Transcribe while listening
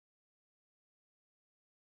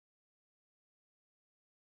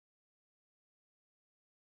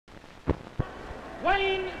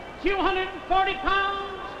weighing 240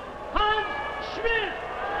 pounds, Hans Schmidt.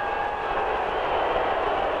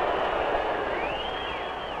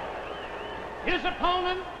 His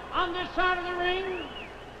opponent on this side of the ring,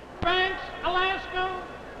 France, Alaska,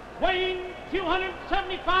 weighing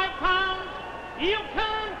 275 pounds,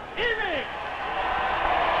 Yukon Eric.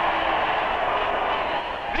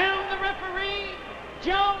 And the referee,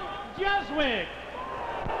 Joe Jeswick.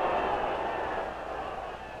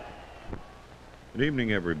 Good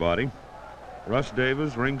evening, everybody. Russ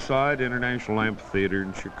Davis, ringside, International Amphitheatre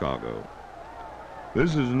in Chicago.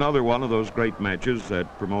 This is another one of those great matches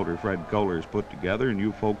that promoter Fred Kohler's put together and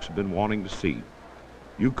you folks have been wanting to see.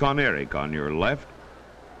 Yukon Eric on your left,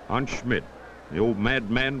 Hans Schmidt, the old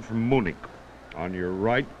madman from Munich, on your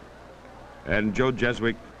right, and Joe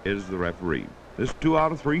Jeswick is the referee. This 2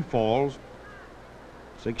 out of 3 falls,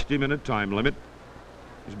 60-minute time limit.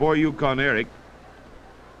 His boy Yukon Eric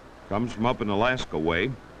comes from up in Alaska way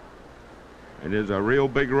and is a real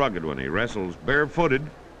big rugged one. He wrestles barefooted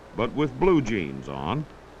but with blue jeans on.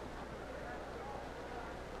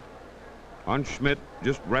 Hans Schmidt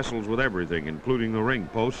just wrestles with everything, including the ring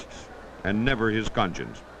posts, and never his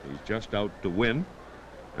conscience. He's just out to win,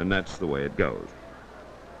 and that's the way it goes.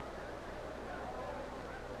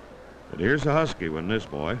 But here's a husky one, this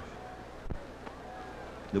boy.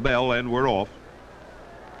 The bell, and we're off.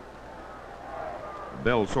 The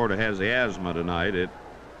bell sort of has the asthma tonight.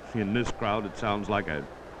 In this crowd, it sounds like a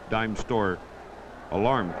dime store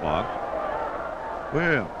alarm clock.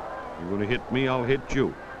 Well, you're going to hit me, I'll hit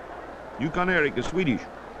you. Yukon Eric is Swedish.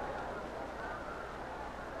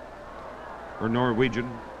 Or Norwegian.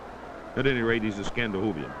 At any rate, he's a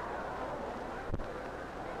Scandinavian.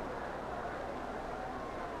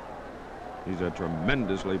 He's a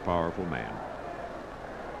tremendously powerful man.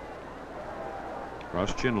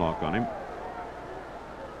 Cross chin lock on him.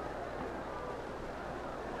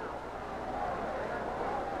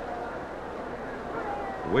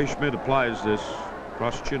 The way Schmidt applies this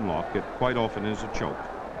cross chin lock, it quite often is a choke.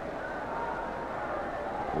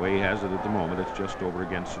 The way he has it at the moment, it's just over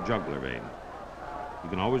against the jugular vein. You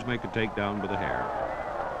can always make a takedown with a hair.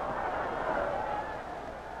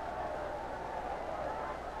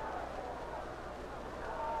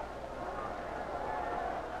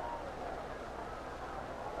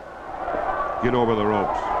 Get over the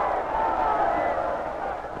ropes.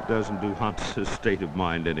 It doesn't do Hans's state of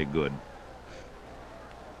mind any good.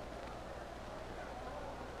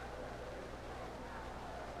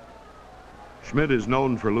 Schmidt is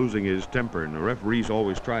known for losing his temper, and the referees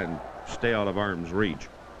always try and stay out of arm's reach.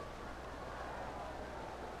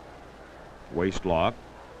 Waist lock.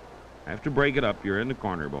 Have to break it up. You're in the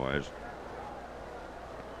corner, boys.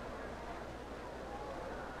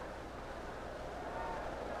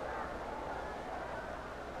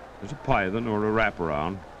 There's a python or a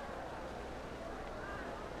wraparound.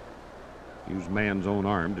 Use man's own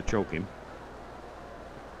arm to choke him.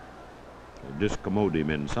 Or discommode him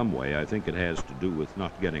in some way. I think it has to do with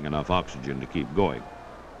not getting enough oxygen to keep going.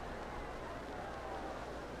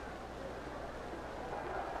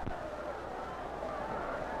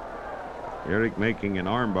 Eric making an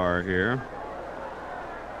armbar here.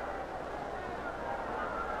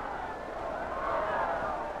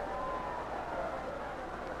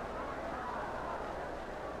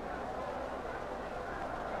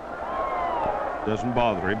 Doesn't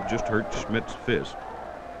bother him, just hurts Schmidt's fist.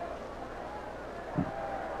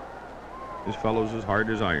 This fellow's as hard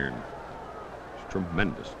as iron. It's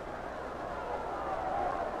tremendous.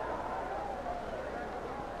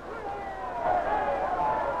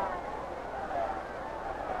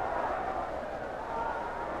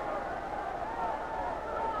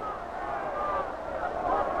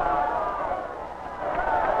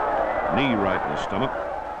 Knee right in the stomach.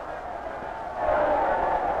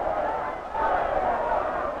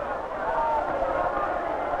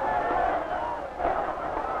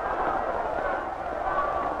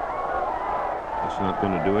 Not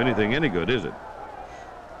going to do anything any good, is it?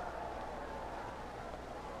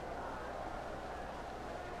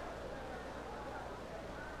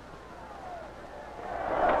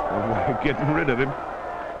 We're getting rid of him.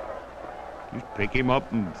 Just pick him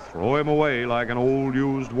up and throw him away like an old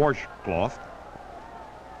used washcloth.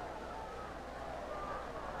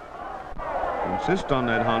 Insist on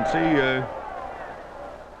that, Hansi.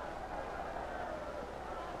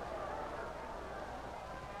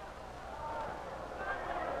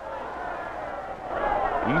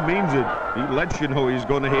 He means it. He lets you know he's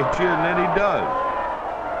going to hit you, and then he does.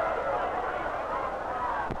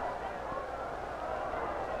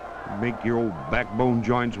 Make your old backbone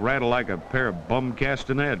joints rattle like a pair of bum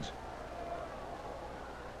castanets.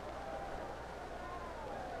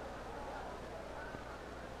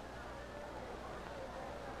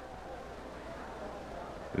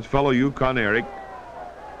 This fellow Yukon Eric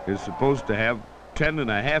is supposed to have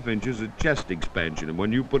 10.5 inches of chest expansion, and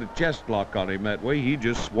when you put a chest lock on him that way, he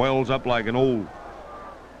just swells up like an old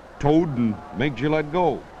toad and makes you let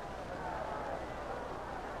go.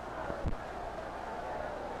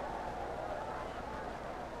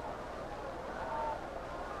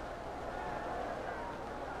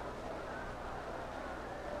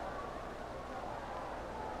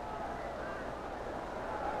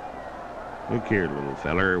 Look here, little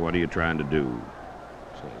feller, what are you trying to do?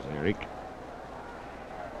 Says Eric.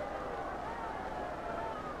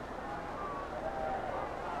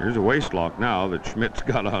 Here's a waist lock now that Schmidt's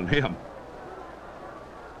got on him.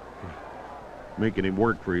 Making him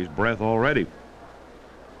work for his breath already.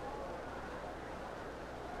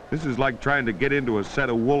 This is like trying to get into a set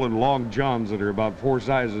of woolen long johns that are about 4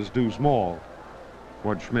 sizes too small.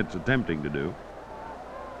 What Schmidt's attempting to do.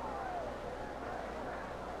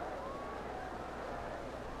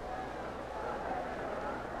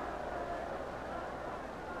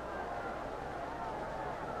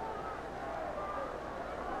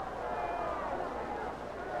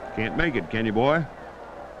 Can't make it, can you, boy?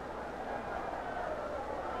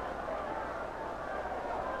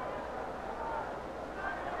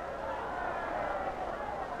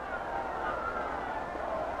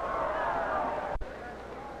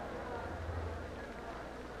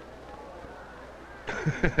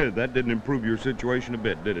 That didn't improve your situation a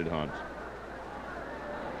bit, did it, Hans?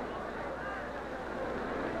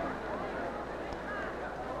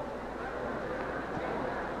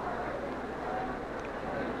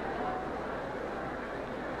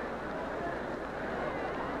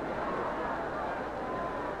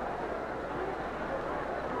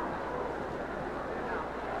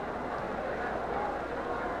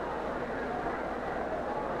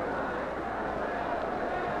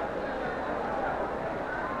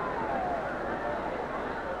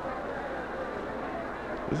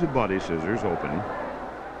 This is a body scissors open.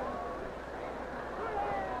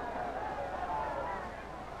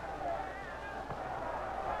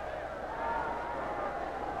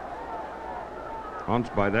 Hans,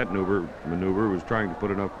 by that maneuver, was trying to put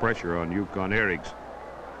enough pressure on Yukon Eric's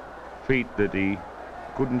feet that he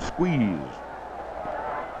couldn't squeeze.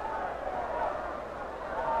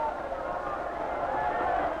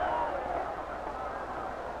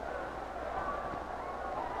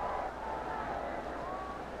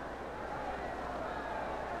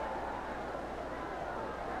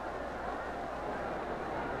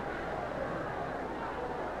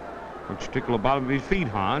 Why don't you tickle the bottom of his feet,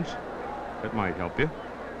 Hans? That might help you.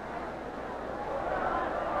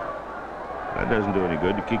 That doesn't do any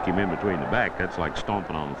good to kick him in between the back. That's like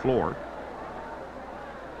stomping on the floor.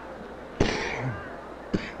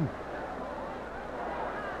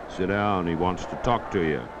 Sit down, he wants to talk to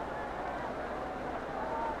you.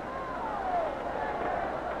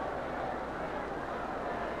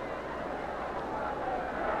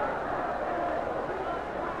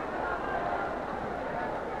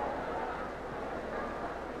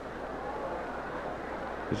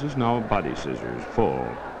 This is now body scissors, full.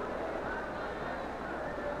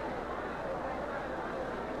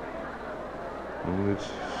 Well, it's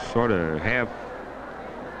sort of half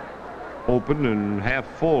open and half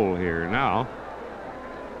full here now.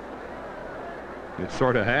 It's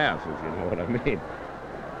sort of half, if you know what I mean.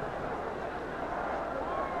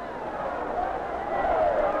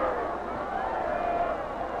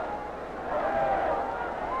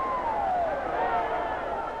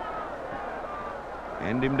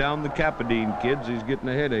 Hand him down the Capadine, kids. He's getting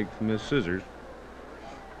a headache from his scissors.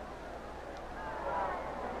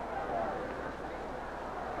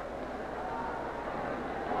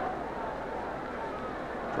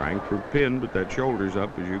 Trying for a pin, but that shoulder's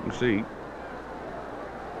up, as you can see.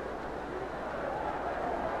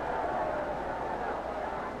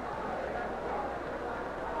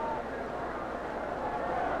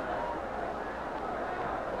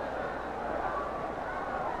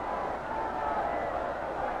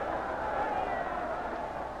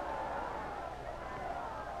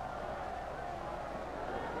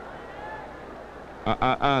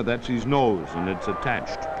 That's his nose, and it's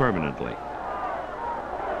attached permanently.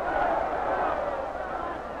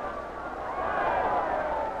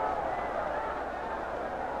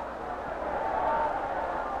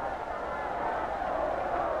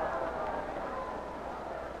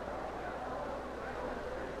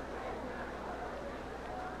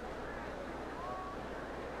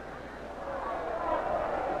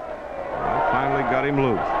 Well, finally got him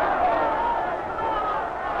loose.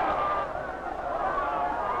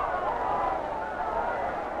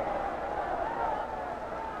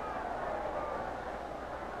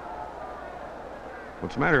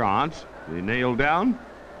 What's the matter, Hans? You nailed down?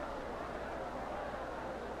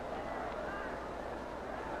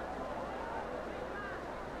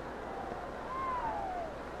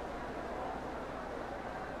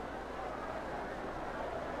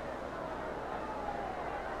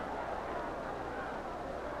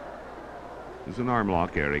 It's an arm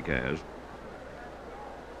lock Eric has.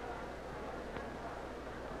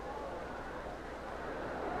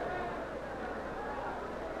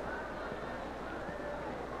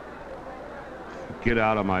 Get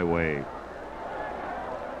out of my way.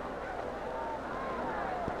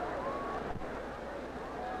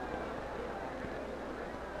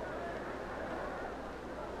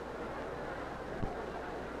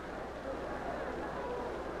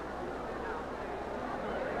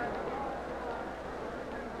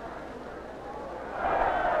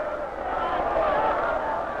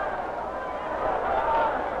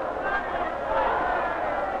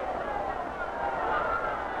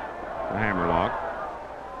 The hammer lock.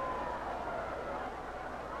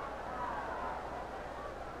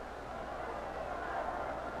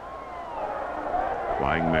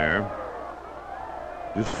 Flying mare.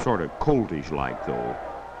 Just sort of coltish-like, though.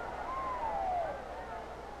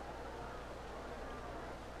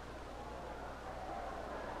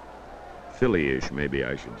 Filly-ish, maybe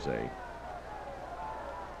I should say.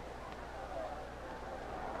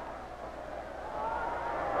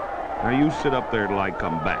 Now you sit up there till I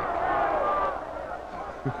come back.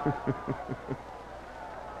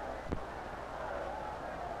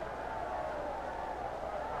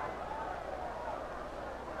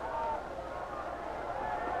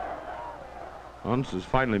 Hans has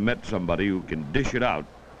finally met somebody who can dish it out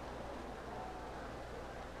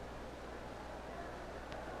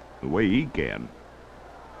the way he can.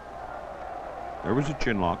 There was a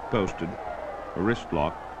chin lock posted, a wrist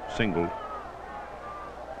lock singled.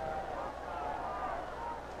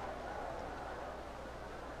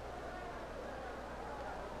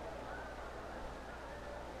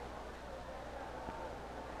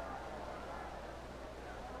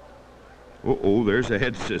 Uh-oh, there's the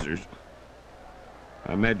head scissors.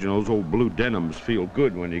 I imagine those old blue denims feel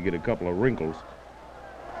good when you get a couple of wrinkles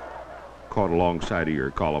caught alongside of your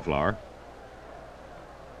cauliflower.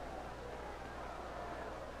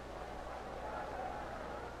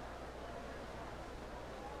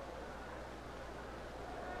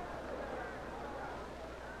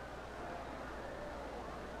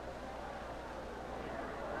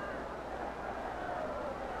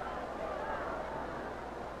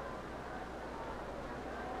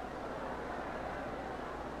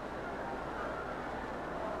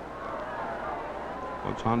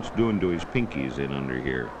 What's Hans doing to his pinkies in under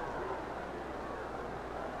here?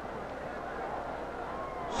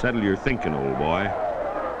 Settle your thinking, old boy.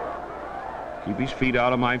 Keep his feet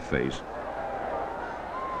out of my face.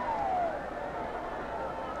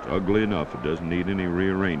 It's ugly enough. It doesn't need any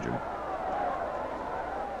rearranging.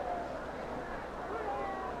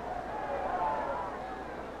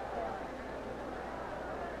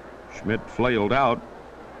 Schmidt flailed out.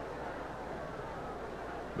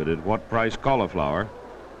 But at what price cauliflower?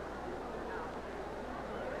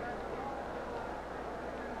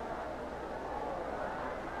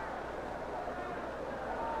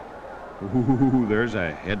 Ooh, there's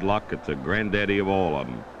a headlock that's the granddaddy of all of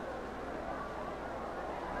them.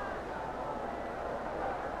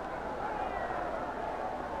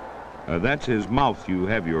 That's his mouth. You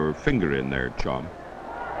have your finger in there, chum.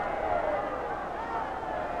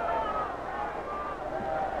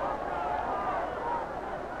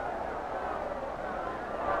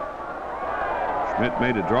 Schmidt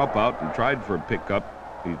made a dropout and tried for a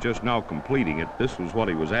pickup. He's just now completing it. This was what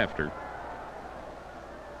he was after.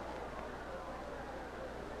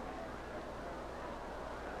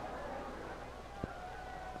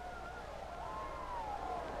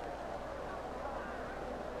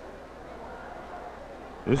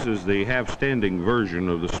 This is the half-standing version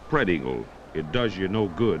of the spread eagle. It does you no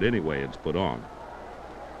good anyway it's put on.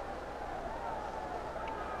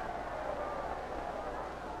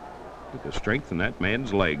 Look at the strength in that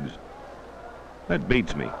man's legs. That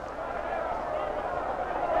beats me.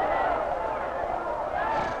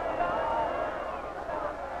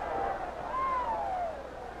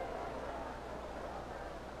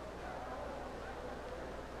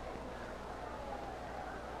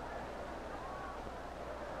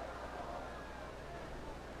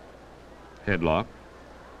 Headlock.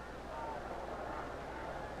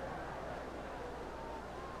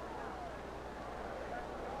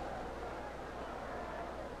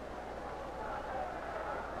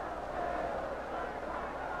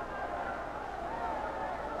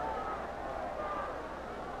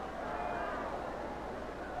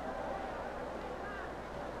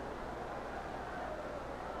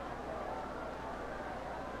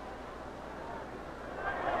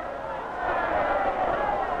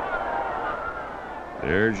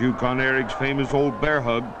 There's Yukon Eric's famous old bear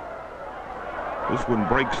hug. This one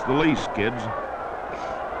breaks the lease, kids.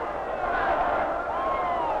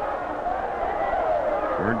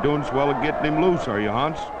 Weren't doing swell at getting him loose, are you,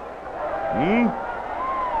 Hans?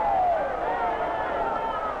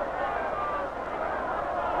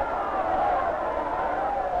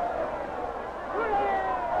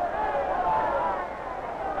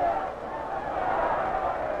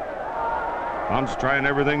 Hans trying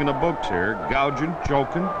everything in the books here. Gouging,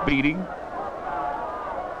 choking, beating.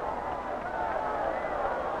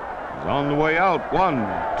 He's on the way out. 1,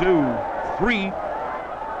 2, 3.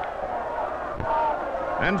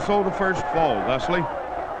 And so the first fall, thusly,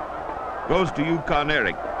 goes to Yukon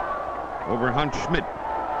Eric over Hans Schmidt.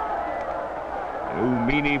 New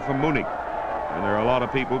meanie from Munich. And there are a lot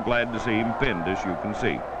of people glad to see him pinned, as you can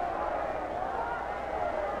see.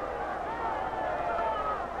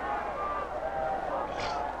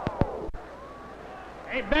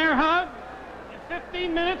 A bear hug in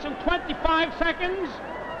 15 minutes and 25 seconds.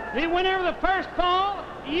 The winner of the first fall,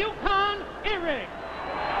 Yukon Eric.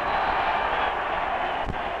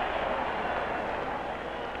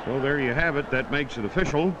 So there you have it. That makes it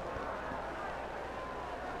official.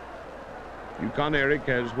 Yukon Eric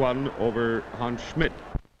has won over Hans Schmidt.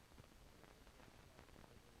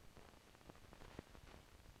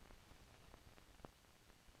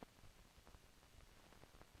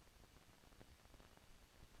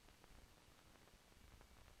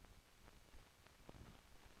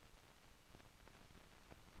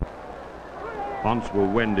 Hans will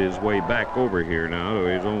wend his way back over here now to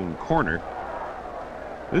his own corner.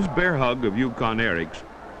 This bear hug of Yukon Eric's,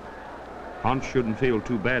 Hans shouldn't feel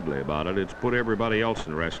too badly about it. It's put everybody else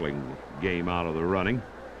in the wrestling game out of the running.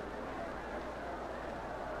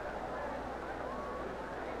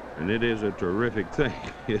 And it is a terrific thing.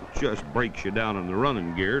 It just breaks you down in the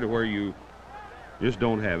running gear to where you just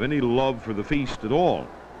don't have any love for the feast at all.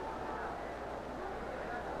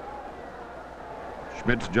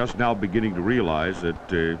 Schmidt's just now beginning to realize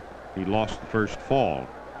that he lost the first fall.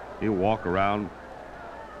 He'll walk around,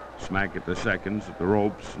 smack at the seconds, at the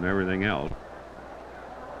ropes, and everything else.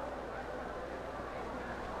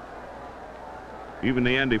 Even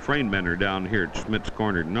the Andy Frainmen are down here at Schmidt's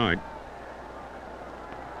corner tonight.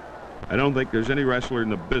 I don't think there's any wrestler in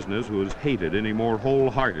the business who is hated any more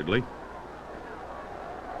wholeheartedly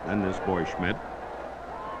than this boy Schmidt.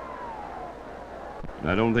 And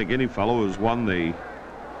I don't think any fellow has won the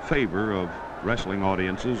favor of wrestling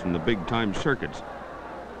audiences in the big-time circuits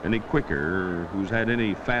any quicker, who's had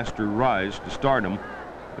any faster rise to stardom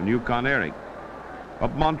than Yukon Eric.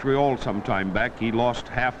 Up Montreal some time back, he lost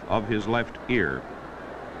half of his left ear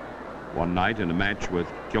one night in a match with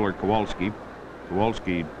Killer Kowalski.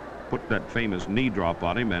 Kowalski put that famous knee drop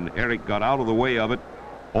on him, and Eric got out of the way of it,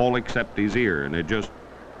 all except his ear, and it just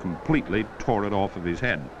completely tore it off of his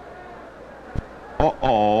head.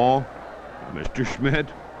 Uh-oh, Mr. Schmidt.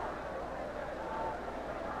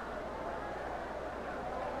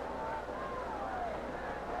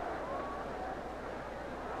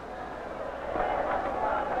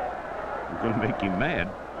 You're gonna make him mad.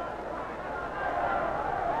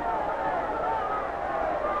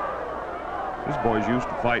 This boy's used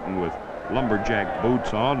to fighting with lumberjack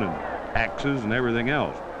boots on and axes and everything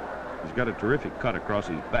else. He's got a terrific cut across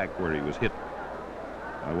his back where he was hit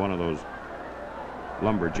by one of those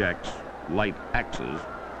lumberjack's light axes.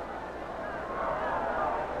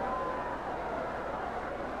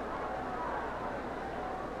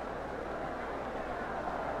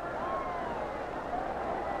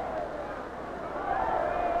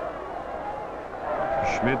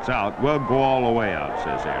 Schmidt's out. Well, go all the way out,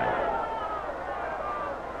 says Eric.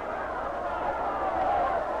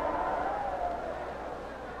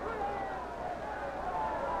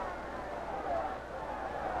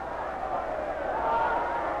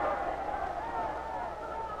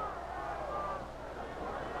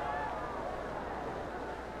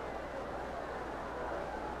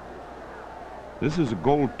 This is a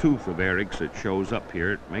gold tooth of Eric's that shows up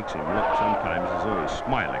here. It makes him look sometimes as though he's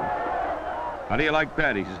smiling. How do you like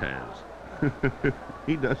that, he says.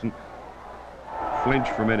 He doesn't flinch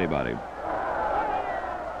from anybody.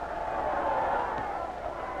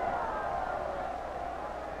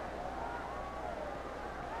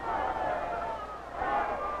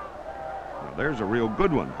 Well, there's a real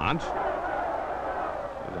good one, Hans.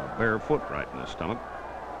 There's a bare foot right in the stomach.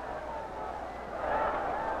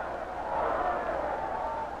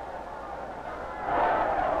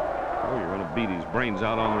 Beat his brains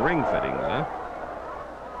out on the ring fittings, huh?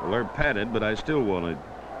 Well, they're padded, but I still wouldn't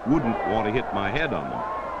want to hit my head on them.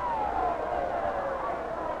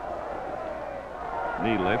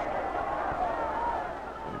 Knee lift.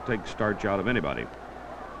 take starch out of anybody.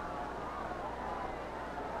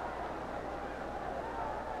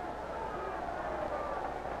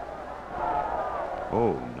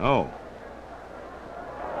 Oh, no.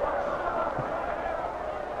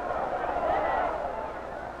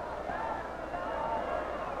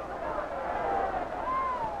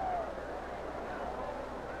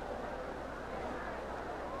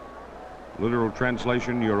 Literal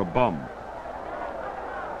translation, you're a bum.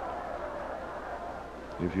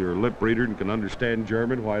 If you're a lip reader and can understand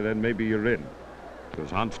German, why then maybe you're in. Because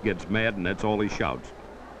Hans gets mad and that's all he shouts.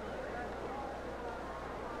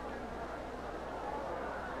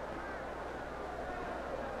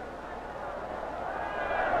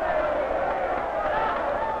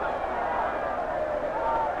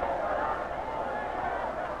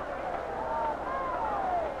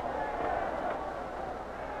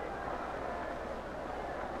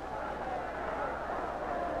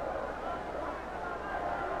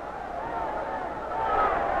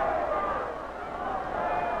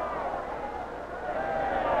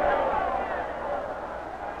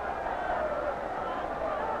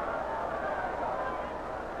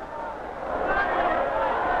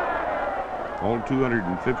 All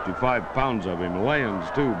 255 pounds of him lands,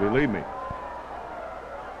 too, believe me.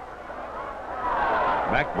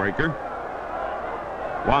 Backbreaker.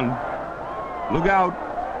 One. Look out.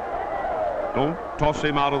 Don't toss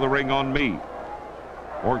him out of the ring on me.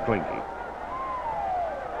 Or Clinky.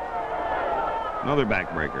 Another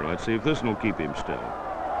backbreaker. Let's see if this will keep him still.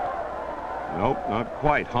 Nope, not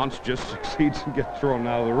quite. Hans just succeeds and gets thrown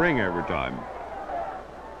out of the ring every time.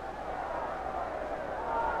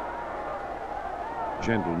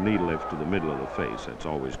 Gentle knee lift to the middle of the face. That's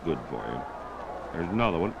always good for you. There's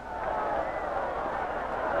another one.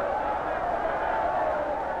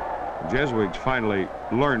 The Jesuits finally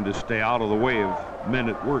learned to stay out of the way of men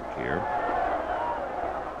at work here.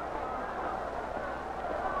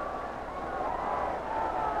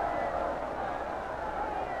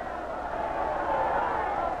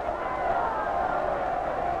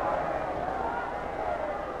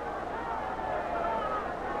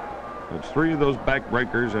 It's 3 of those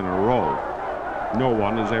backbreakers in a row. No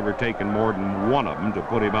one has ever taken more than 1 of them to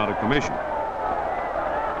put him out of commission.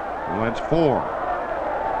 Well, that's 4.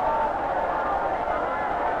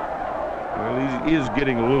 Well, he is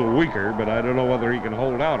getting a little weaker, but I don't know whether he can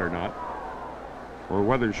hold out or not, or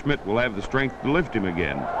whether Schmidt will have the strength to lift him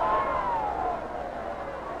again.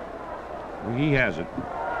 Well, he has it.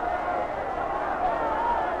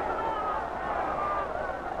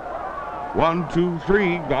 One, two,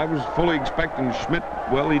 three. I was fully expecting Schmidt.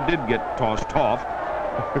 Well, he did get tossed off.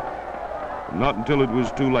 Not until it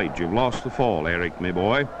was too late. You've lost the fall, Eric, my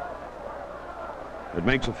boy. It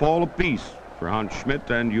makes a fall apiece for Hans Schmidt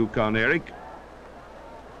and Yukon Eric.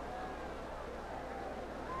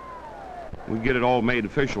 We'll get it all made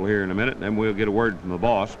official here in a minute, and then we'll get a word from the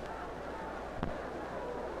boss.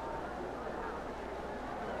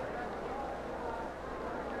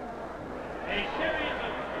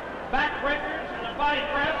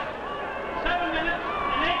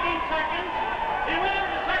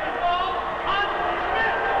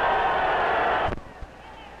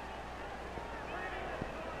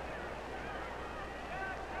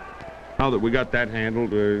 Now that we got that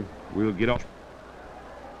handled, we'll get off.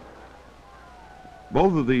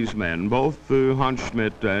 Both of these men, both Hans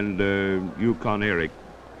Schmidt and Yukon Eric,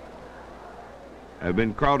 have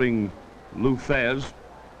been crowding Lou Thez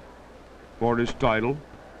for his title.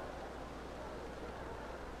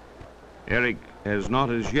 Eric has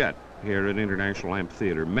not as yet, here at International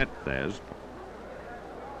Amphitheatre, met Thez.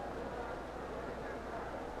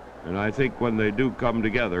 And I think when they do come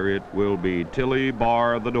together, it will be Tilly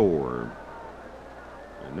bar the door.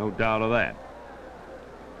 No doubt of that.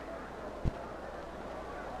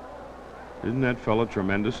 Isn't that fella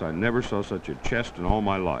tremendous? I never saw such a chest in all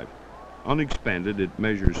my life. Unexpanded, it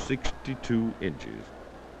measures 62 inches.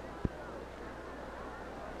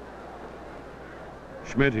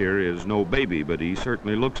 Schmidt here is no baby, but he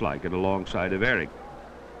certainly looks like it alongside of Eric.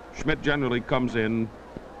 Schmidt generally comes in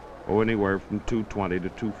anywhere from 220 to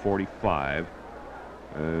 245.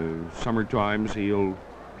 Summer times he'll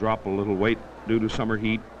drop a little weight due to summer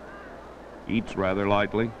heat. Eats rather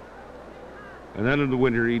lightly. And then in the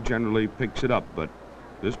winter he generally picks it up, but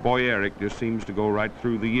this boy Eric just seems to go right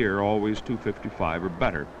through the year, always 255 or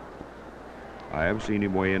better. I have seen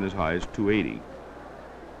him weigh in as high as 280.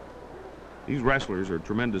 These wrestlers are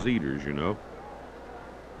tremendous eaters, you know.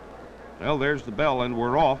 Well, there's the bell and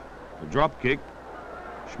we're off. A drop kick.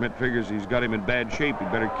 Schmidt figures he's got him in bad shape. He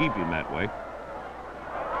better keep him that way.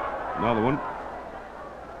 Another one.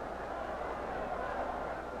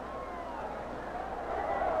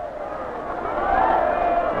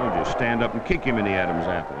 stand up and kick him in the Adam's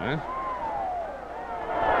apple, huh?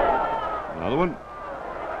 Another one.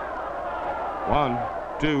 1,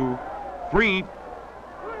 2, 3.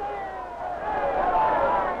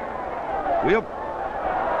 Well,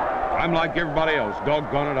 I'm like everybody else.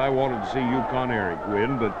 Doggone it, I wanted to see Yukon Eric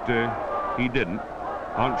win, but he didn't.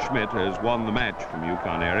 Hans Schmidt has won the match from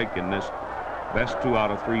Yukon Eric in this best 2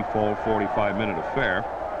 out of 3 fall 45-minute affair.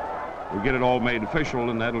 We'll get it all made official,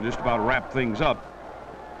 and that'll just about wrap things up.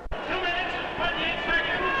 2 minutes and 28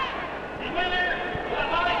 seconds. The winner of the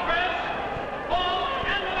body press, ball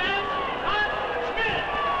and the lance, Hans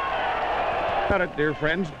Schmidt. Got it, dear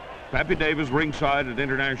friends. Pappy Davis ringside at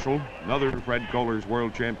International. Another Fred Kohler's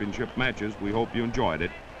World Championship matches. We hope you enjoyed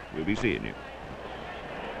it. We'll be seeing you.